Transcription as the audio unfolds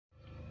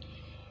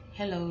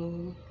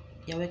Hello,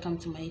 you're welcome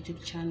to my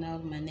YouTube channel.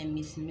 My name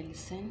is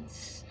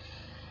Millicent.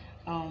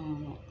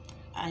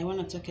 I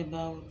want to talk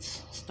about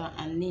star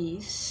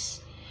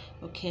anise.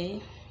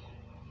 Okay,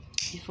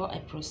 before I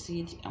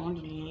proceed, I want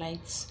to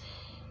light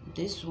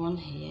this one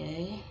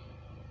here.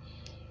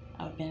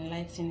 I've been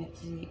lighting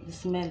it. The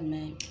smell,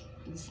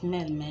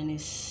 man,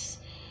 is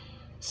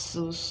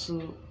so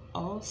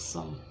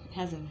awesome. It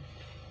has a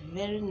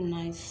very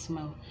nice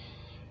smell.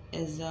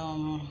 It's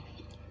an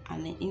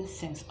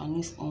incense on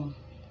its own.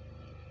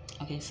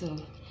 Okay, so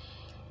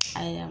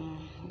I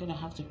am gonna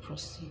have to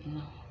proceed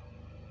now.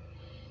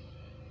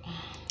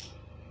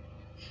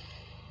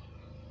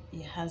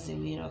 It has a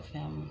way of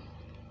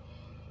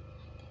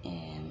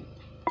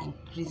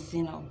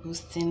increasing or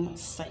boosting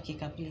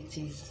psychic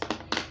abilities.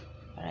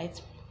 All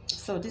right,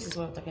 so this is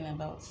what we're talking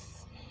about.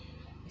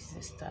 This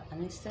is star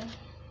anise.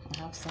 I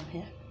have some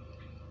here.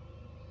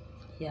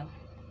 Yeah,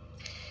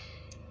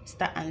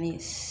 star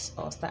anise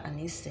or star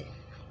anise.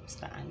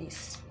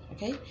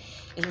 Okay,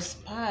 it's a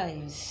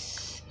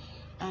spice,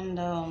 and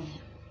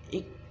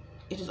it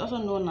is also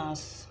known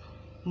as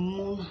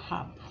moon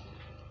herb.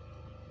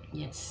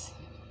 Yes,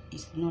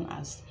 it's known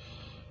as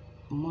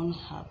moon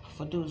herb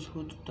for those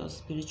who do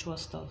spiritual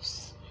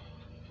stuffs,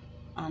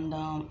 and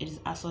it is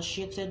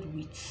associated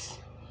with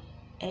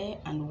air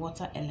and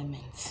water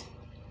elements.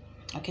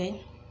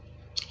 Okay,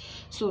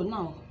 so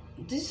now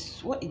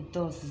this, what it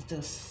does is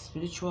the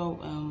spiritual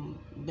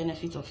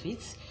benefit of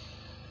it.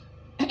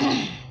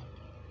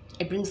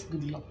 It brings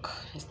good luck.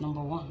 It's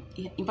number one.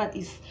 In fact,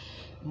 it's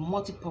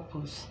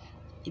multi-purpose.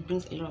 It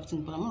brings a lot of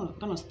things, but I'm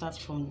gonna start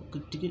from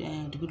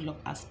the good luck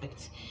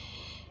aspect.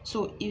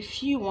 So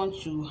if you want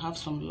to have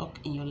some luck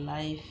in your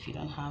life, you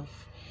don't have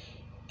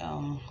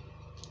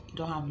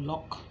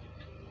luck,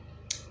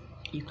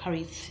 you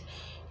carry it.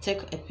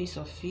 Take a piece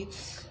of it,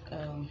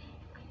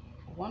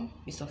 one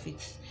piece of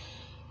it.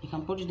 You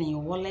can put it in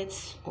your wallet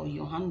or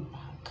your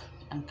handbag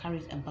and carry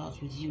it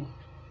about with you.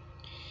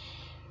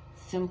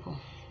 Simple.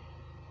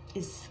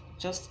 It's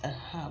just a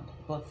herb,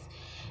 but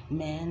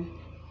man,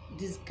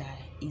 this guy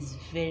is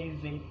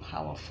very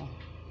powerful.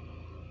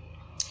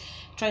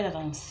 Try that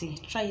and see.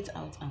 Try it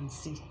out and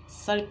see.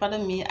 Sorry,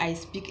 pardon me, I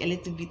speak a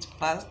little bit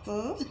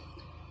faster.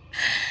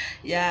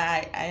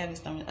 Yeah, I have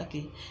stamina.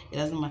 Okay, it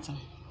doesn't matter.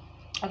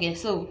 Okay,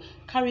 so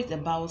carry it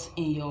about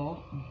in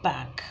your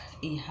bag.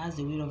 It has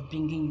a way of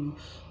bringing you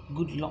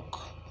good luck.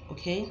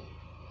 Okay,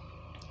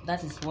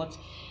 that is what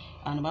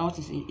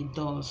it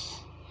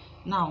does.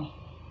 Now,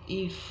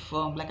 if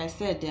like I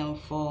said,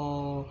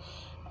 for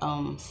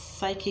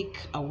psychic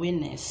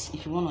awareness,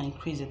 if you want to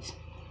increase it,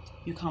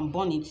 you can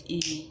burn it.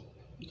 You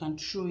can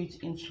throw it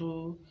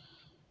into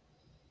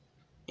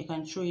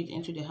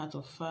the heart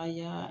of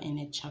fire, in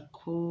a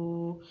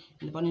charcoal,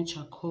 in the burning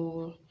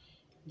charcoal.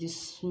 The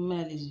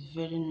smell is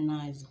very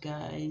nice,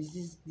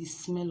 guys. The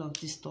smell of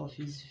this stuff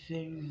is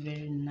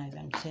very nice,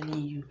 I'm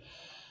telling you.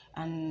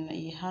 And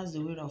it has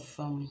the way of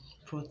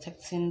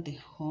protecting the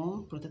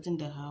home, protecting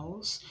the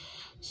house.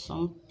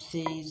 Some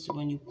says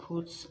when you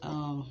put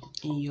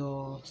in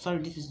your, sorry,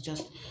 this is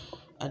just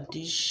a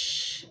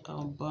dish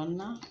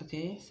burner.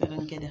 Okay, so I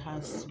don't get the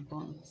house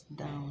burnt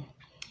down.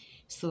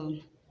 So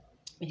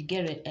you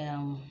get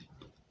a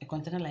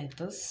container like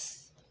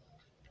this,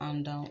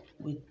 and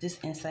with this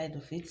inside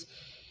of it,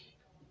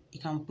 you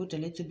can put a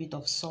little bit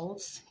of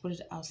salt, put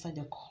it outside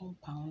the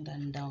compound,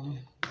 and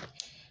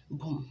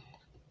boom,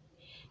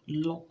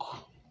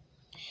 luck.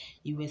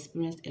 You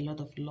experience a lot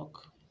of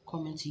luck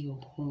coming to your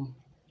home.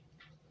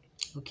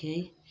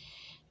 Okay,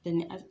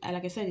 then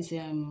like I said, it's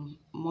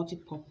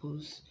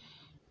multi-purpose.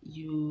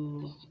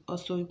 You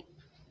also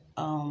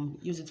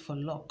use it for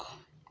luck.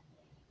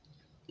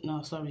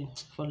 No, sorry,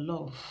 for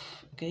love.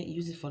 Okay,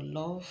 use it for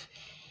love.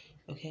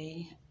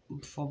 Okay,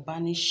 for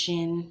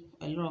banishing,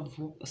 a lot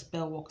of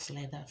spell works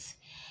like that.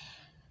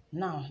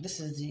 Now, this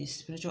is the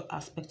spiritual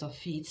aspect of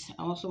it.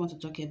 I also want to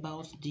talk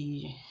about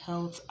the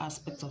health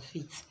aspect of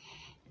it.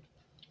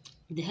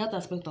 The health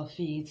aspect of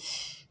it,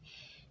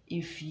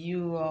 if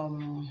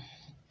you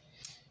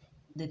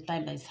the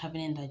type that is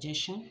having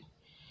indigestion,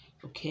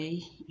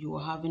 okay, you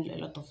are having a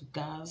lot of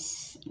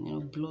gas,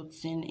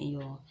 bloating in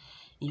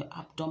your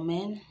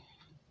abdomen,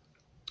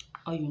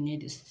 all you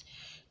need is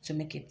to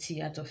make a tea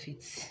out of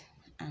it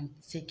and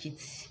take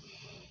it.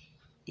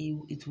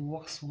 It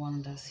works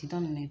wonders. You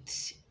don't need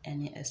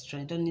any extra.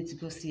 You don't need to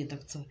go see a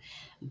doctor.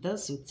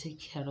 This will take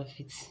care of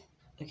it.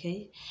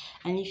 Okay,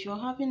 and if you're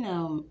having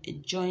a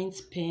joint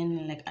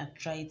pain like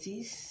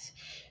arthritis,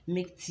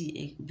 make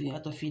tea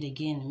out of it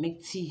again.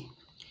 Make tea.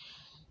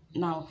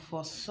 Now,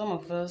 for some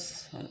of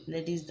us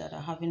ladies that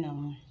are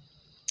having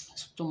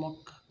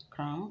stomach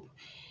cramp,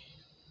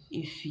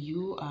 if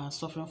you are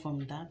suffering from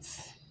that,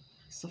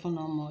 suffer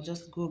no more,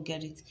 just go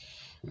get it.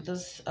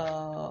 This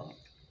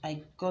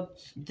I got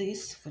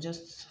this for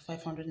just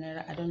 500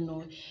 naira. I don't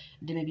know,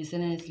 they may be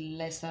selling it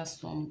lesser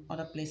some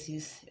other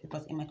places,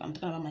 because I'm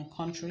talking about my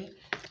country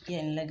here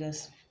in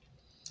Lagos.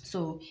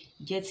 So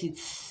get it,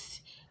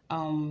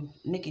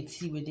 make a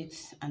tea with it,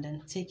 and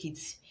then take it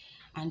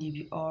and you'll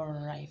be all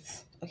right.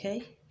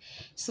 Okay,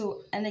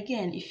 so, and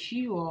again, if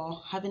you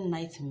are having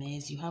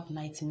nightmares, you have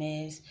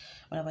nightmares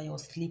whenever you're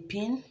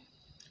sleeping,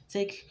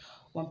 take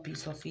one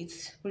piece of it,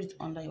 put it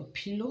under your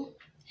pillow.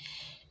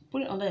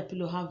 Put it under your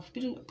pillow.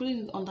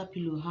 Putting it under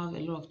pillow have a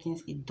lot of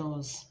things it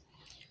does.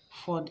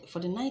 For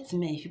the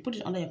nightmare, if you put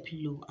it under your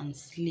pillow and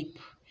sleep,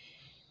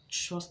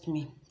 trust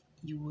me,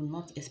 you will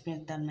not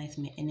experience that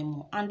nightmare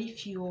anymore. And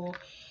if you're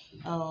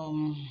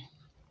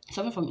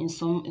suffering from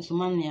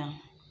insomnia,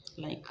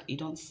 like you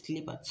don't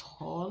sleep at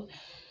all,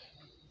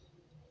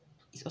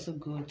 it's also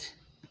good.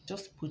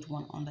 Just put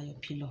one under your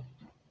pillow.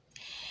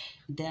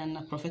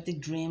 Then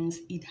prophetic dreams,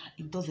 it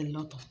does a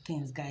lot of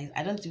things, guys.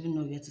 I don't even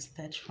know where to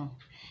start from.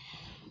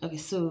 Okay,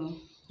 so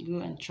go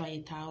and try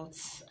it out,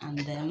 and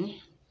then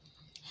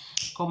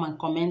come and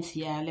comment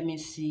here. Let me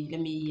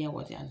hear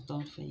what it has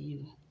done for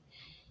you.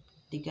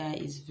 The guy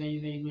is very,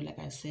 very good. Like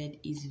I said,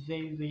 it's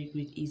very, very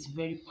good. It's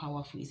very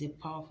powerful. It's a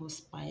powerful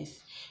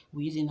spice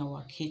we use in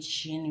our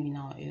kitchen, in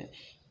our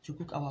to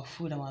cook our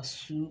food, our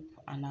soup,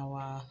 and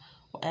our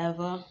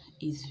whatever.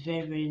 It's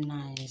very, very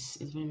nice.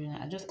 It's very, very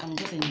nice. I'm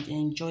just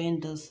enjoying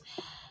this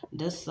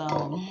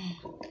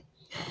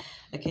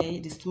okay,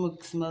 the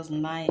smoke smells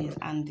nice,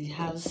 and it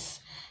has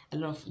a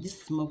lot of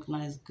this smoke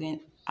now is going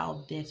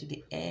out there to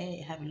the air.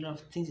 It have a lot of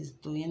things it's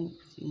doing,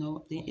 you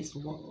know, doing its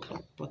work,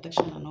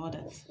 protection and all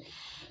that.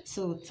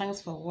 So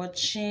thanks for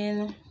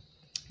watching.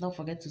 Don't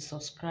forget to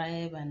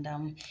subscribe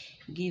and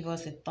give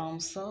us a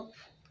thumbs up.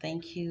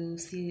 Thank you.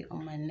 See you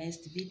on my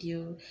next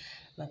video.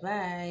 Bye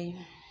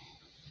bye.